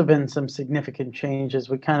 There's also been some significant changes.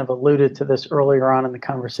 We kind of alluded to this earlier on in the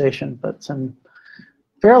conversation, but some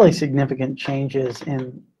fairly significant changes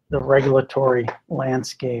in the regulatory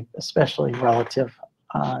landscape, especially relative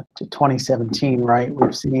to 2017, right?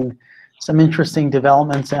 We've seen some interesting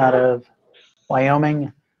developments out of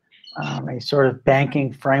Wyoming, a sort of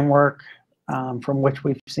banking framework from which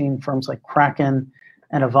we've seen firms like Kraken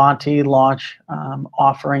and Avanti launch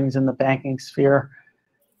offerings in the banking sphere.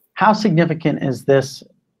 How significant is this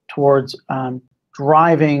towards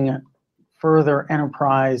driving further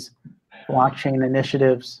enterprise blockchain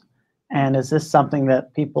initiatives? And is this something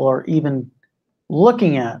that people are even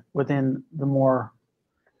looking at within the more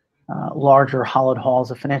larger hollowed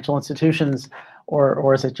halls of financial institutions?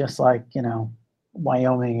 Or is it just like, you know,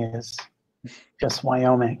 Wyoming is just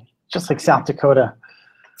Wyoming, just like South Dakota?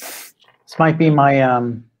 This might be my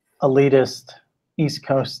elitist East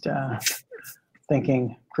Coast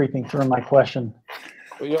thinking creeping through my question.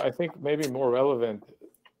 Well, yeah, I think maybe more relevant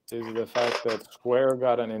is the fact that Square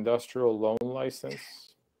got an industrial loan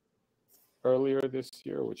license earlier this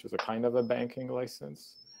year, which is a kind of a banking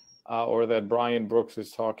license, or that Brian Brooks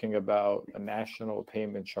is talking about a national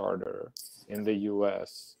payment charter in the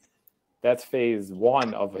US. That's phase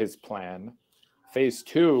one of his plan. Phase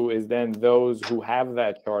two is then those who have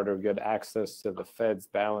that charter get access to the Fed's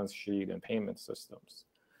balance sheet and payment systems.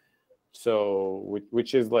 So,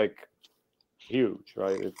 which is like huge,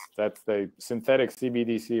 right? That's the synthetic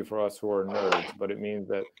CBDC for us who are nerds, but it means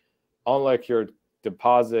that unlike your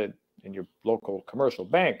deposit in your local commercial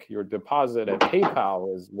bank, your deposit at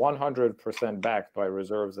PayPal is 100% backed by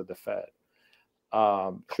reserves at the Fed.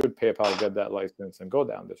 Should PayPal get that license and go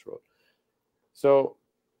down this road? So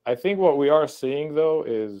I think what we are seeing, though,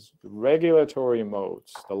 is regulatory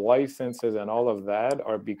modes, the licenses and all of that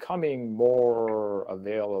are becoming more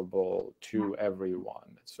available to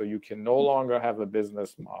everyone. So you can no longer have a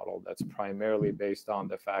business model that's primarily based on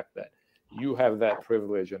the fact that you have that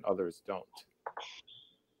privilege and others don't.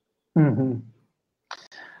 Mm-hmm.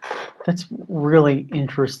 That's really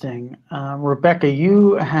interesting. Rebecca,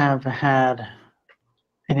 you have had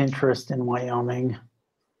an interest in Wyoming.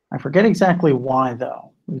 I forget exactly why, though.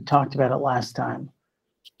 We talked about it last time.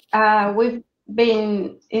 We've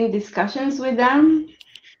been in discussions with them.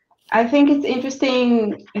 I think it's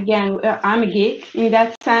interesting. Again, I'm a geek in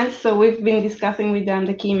that sense, so we've been discussing with them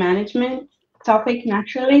the key management topic,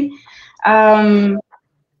 naturally.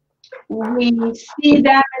 We see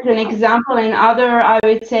that as an example in other, I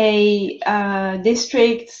would say,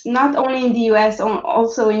 districts, not only in the US,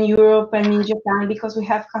 also in Europe and in Japan, because we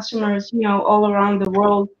have customers, you know, all around the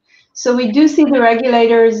world. So we do see the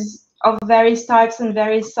regulators of various types and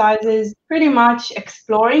various sizes, pretty much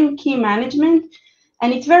exploring key management.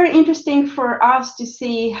 And it's very interesting for us to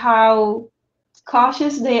see how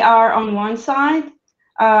cautious they are on one side,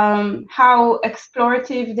 how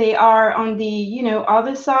explorative they are on the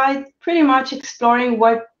other side, pretty much exploring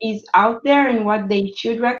what is out there and what they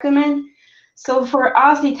should recommend. So for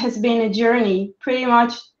us, it has been a journey, pretty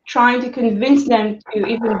much trying to convince them to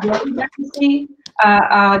even join Legacy,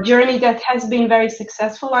 a journey that has been very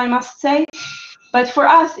successful, I must say. But for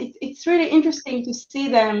us, it's really interesting to see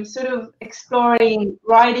them sort of exploring,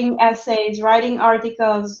 writing essays, writing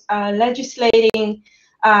articles, legislating,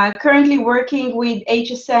 currently working with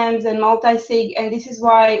HSMs and multi-sig. And this is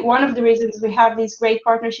why one of the reasons we have this great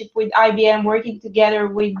partnership with IBM, working together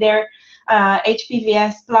with their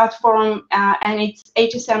HPVS platform and its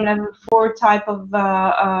HSM level 4 type of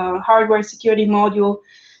hardware security module.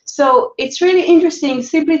 So it's really interesting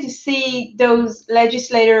simply to see those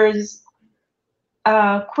legislators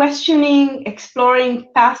questioning, exploring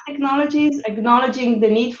past technologies, acknowledging the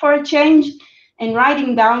need for a change, and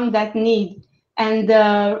writing down that need. And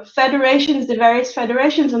the federations, the various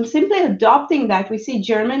federations, are simply adopting that. We see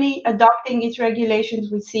Germany adopting its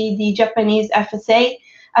regulations. We see the Japanese FSA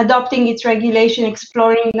adopting its regulation,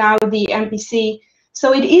 exploring now the MPC.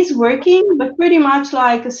 So it is working, but pretty much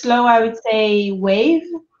like a slow, I would say, wave.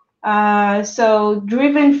 So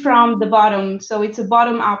driven from the bottom. So it's a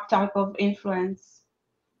bottom-up type of influence.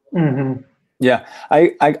 Mm-hmm. Yeah,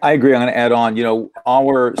 I agree. I'm going to add on,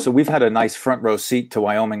 so we've had a nice front row seat to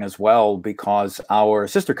Wyoming as well, because our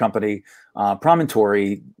sister company,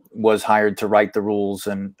 Promontory, was hired to write the rules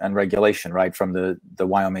and regulation, right, from the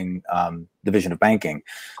Wyoming Division of Banking.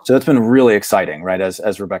 So that's been really exciting, right?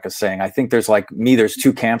 As Rebecca's saying, I think there's there's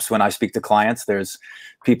two camps when I speak to clients. There's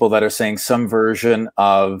people that are saying some version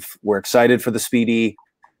of, we're excited for the Speedy.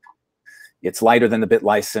 It's lighter than the bit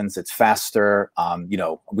license. It's faster.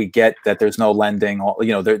 We get that there's no lending,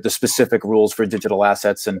 the specific rules for digital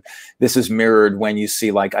assets. And this is mirrored when you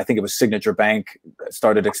see, I think it was Signature Bank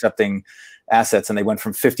started accepting assets, and they went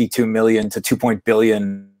from 52 million to 2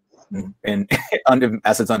 billion in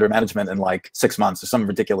assets under management in 6 months, or some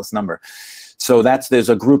ridiculous number. So there's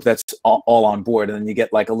a group that's all on board. And then you get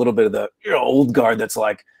a little bit of the old guard that's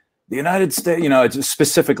the United States, it's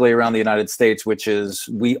specifically around the United States, which is,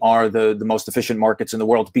 we are the most efficient markets in the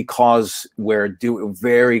world because we're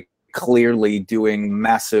very clearly doing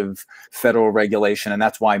massive federal regulation. And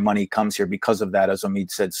that's why money comes here, because of that, as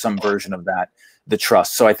Omid said, some version of that, the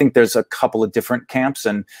trust. So I think there's a couple of different camps,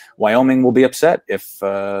 and Wyoming will be upset if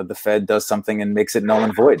the Fed does something and makes it null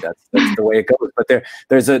and void. That's the way it goes. But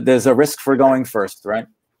there's a risk for going first, right?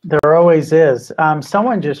 There always is.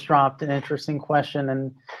 Someone just dropped an interesting question,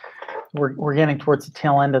 and we're getting towards the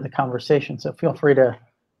tail end of the conversation, so feel free to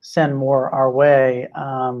send more our way.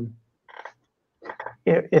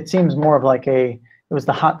 It seems more of it was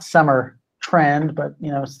the hot summer trend, but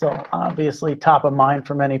still obviously top of mind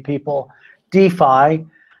for many people. DeFi.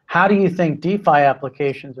 How do you think DeFi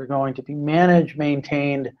applications are going to be managed,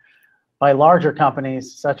 maintained by larger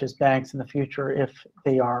companies such as banks in the future if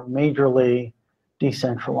they are majorly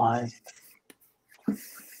decentralized? I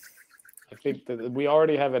think that we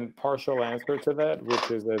already have a partial answer to that,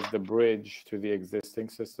 which is as the bridge to the existing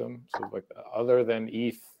system. So other than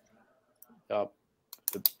ETH,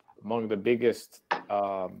 among the biggest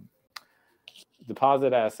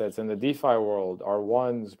deposit assets in the DeFi world are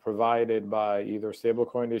ones provided by either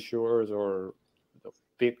stablecoin issuers or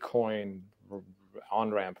Bitcoin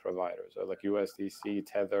on-ramp providers, so USDC,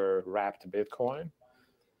 Tether, wrapped Bitcoin.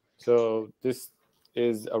 So this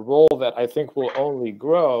is a role that I think will only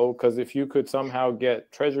grow, because if you could somehow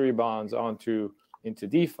get treasury bonds into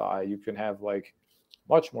DeFi, you can have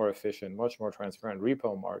much more efficient, much more transparent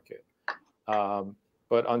repo market.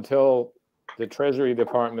 But until the Treasury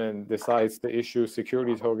Department decides to issue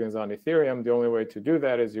security tokens on Ethereum, the only way to do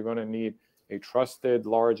that is you're going to need a trusted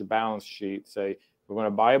large balance sheet. Say, we're going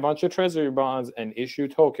to buy a bunch of treasury bonds and issue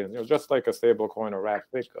tokens, just like a stable coin or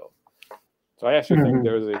wrapped Bitcoin. So I actually think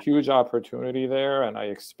there's a huge opportunity there, and I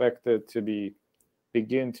expect it to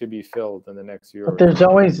begin to be filled in the next year. But there's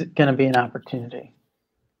always going to be an opportunity.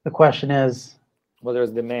 The question is, well,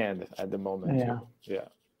 there's demand at the moment. Yeah. Too. Yeah.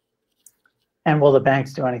 And will the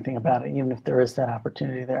banks do anything about it, even if there is that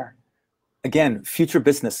opportunity there? Again, future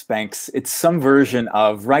business banks, it's some version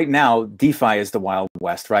of, right now, DeFi is the Wild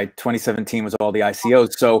West, right? 2017 was all the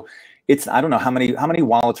ICOs. So it's, I don't know how many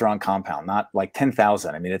wallets are on Compound, not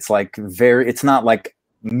 10,000. I mean, it's it's not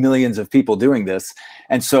millions of people doing this.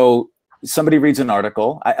 And so somebody reads an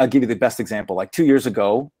article. I'll give you the best example. 2 years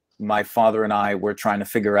ago, my father and I were trying to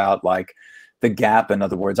figure out the gap. In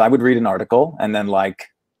other words, I would read an article, and then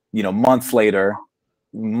months later,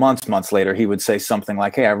 months later, he would say something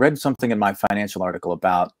like, hey, I read something in my financial article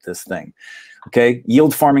about this thing. Okay,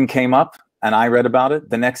 yield farming came up and I read about it.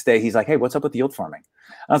 The next day, he's like, hey, what's up with yield farming?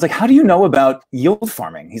 And I was like, how do you know about yield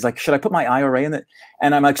farming? He's like, should I put my IRA in it?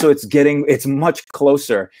 And I'm like, so it's much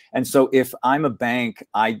closer. And so if I'm a bank,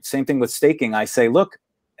 same thing with staking. I say, look,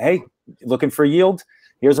 hey, looking for yield?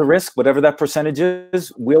 Here's a risk, whatever that percentage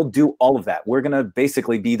is, we'll do all of that. We're going to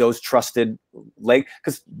basically be those trusted,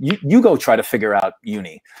 because you go try to figure out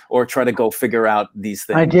uni or try to go figure out these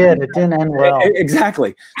things. I did. It didn't end well.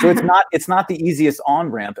 Exactly. So it's not the easiest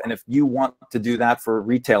on-ramp. And if you want to do that for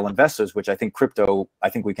retail investors, which I think crypto,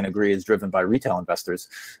 I think we can agree is driven by retail investors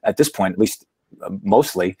at this point, at least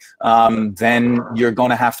mostly, then you're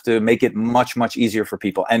going to have to make it much, much easier for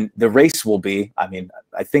people. And the race will be,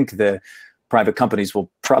 I think the private companies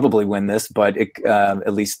will probably win this, but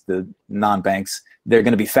at least the non-banks, they're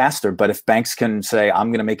going to be faster. But if banks can say, I'm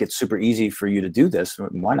going to make it super easy for you to do this,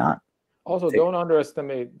 why not? Also, don't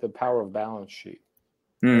underestimate the power of balance sheet.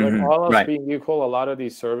 Mm-hmm. Like all else being equal, a lot of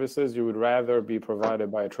these services, you would rather be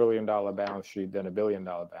provided by $1 trillion balance sheet than $1 billion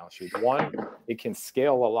balance sheet. One, it can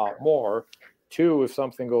scale a lot more. Two, if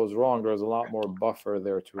something goes wrong, there's a lot more buffer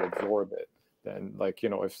there to absorb it than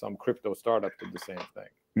if some crypto startup did the same thing.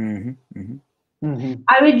 Mm-hmm. Mm-hmm. Mm-hmm.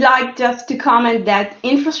 I would like just to comment that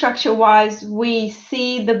infrastructure-wise, we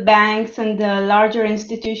see the banks and the larger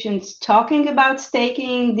institutions talking about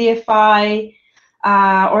staking, DeFi,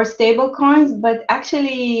 or stable coins, but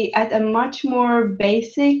actually at a much more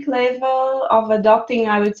basic level of adopting,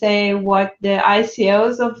 I would say, what the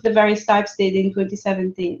ICOs of the various types did in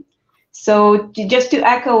 2017. So just to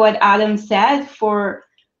echo what Adam said, for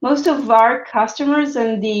most of our customers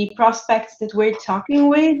and the prospects that we're talking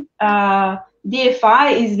with,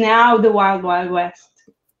 DeFi is now the wild, wild west.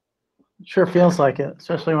 Sure feels like it,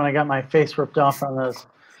 especially when I got my face ripped off on those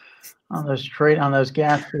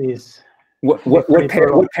gas fees. What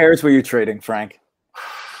pairs were you trading, Frank?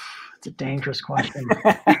 It's a dangerous question.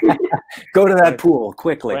 Go to that pool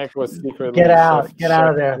quickly. Frank was secretly get out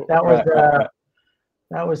of there.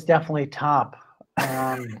 That was definitely top.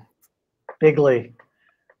 Bigly.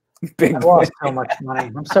 I lost so much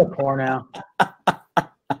money. I'm so poor now.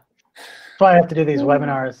 That's why I have to do these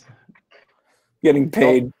webinars. Getting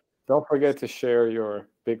paid. Don't forget to share your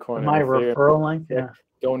Bitcoin. My referral link. Yeah.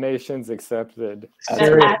 Donations accepted.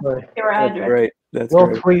 Seriously. That's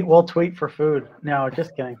great. We'll tweet for food. No,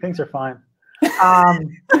 just kidding. Things are fine.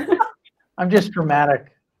 I'm just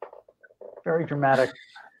dramatic. Very dramatic.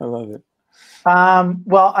 I love it.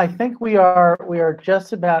 Well, I think we are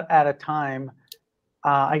just about out of time.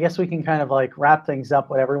 I guess we can kind of wrap things up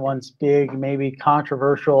with everyone's big, maybe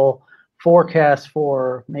controversial forecast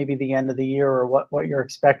for maybe the end of the year, or what you're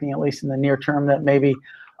expecting, at least in the near term, that maybe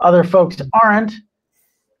other folks aren't.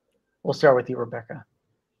 We'll start with you, Rebecca.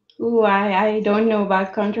 Ooh, I don't know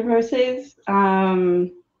about controversies. You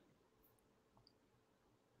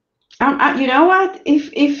know what?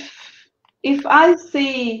 If I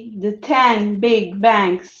see the 10 big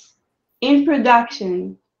banks in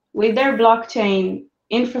production with their blockchain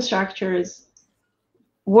infrastructures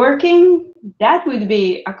working, that would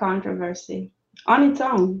be a controversy on its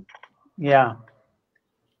own. Yeah.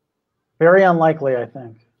 Very unlikely, I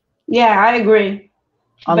think. Yeah, I agree.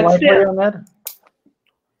 Unlikely, Ahmed?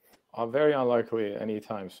 Very unlikely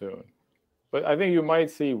anytime soon. But I think you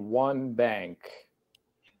might see one bank,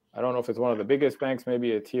 I don't know if it's one of the biggest banks,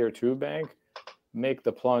 maybe a tier 2 bank, make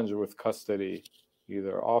the plunge with custody,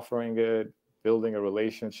 either offering it, building a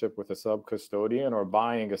relationship with a sub-custodian, or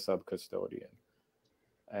buying a sub-custodian.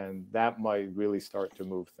 And that might really start to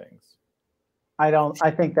move things. I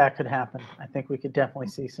think that could happen. I think we could definitely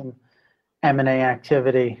see some M&A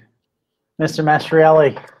activity. Mr.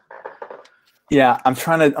 Mastrielli. Yeah, I'm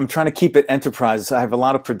trying to keep it enterprise. I have a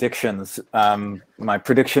lot of predictions. My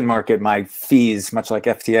prediction market, my fees, much like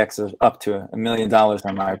FTX, is up to $1 million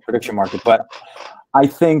on my prediction market. But I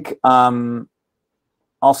think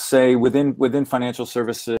I'll say within financial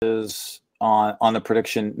services on the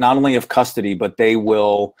prediction, not only of custody, but they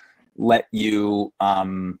will let you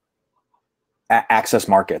access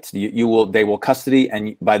markets. They will custody,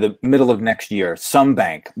 and by the middle of next year,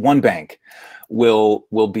 one bank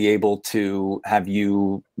will be able to have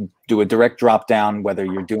you do a direct drop down, whether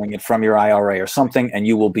you're doing it from your IRA or something, and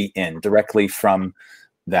you will be in directly from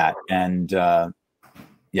that. And yeah,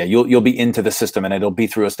 you'll be into the system, and it'll be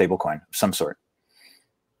through a stablecoin of some sort.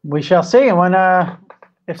 We shall see. And when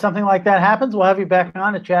if something like that happens, we'll have you back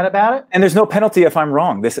on to chat about it. And there's no penalty if I'm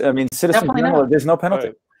wrong. Citizen Journal, there's no penalty.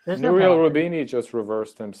 Right. There's no Nouriel penalty. Rubini just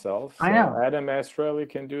reversed himself. So I know. Adam Mastrelli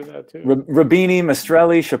can do that too. Rubini,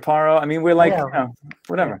 Mastrelli, Chaparro. I mean, we're like, Yeah. you know,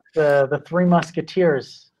 whatever. The three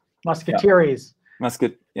musketeers. Musketeers.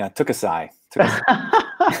 Musket, yeah, took a sigh. Took a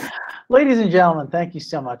sigh. Ladies and gentlemen, thank you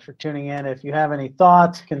so much for tuning in. If you have any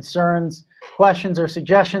thoughts, concerns, questions, or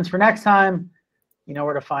suggestions for next time, you know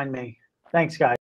where to find me. Thanks, guys.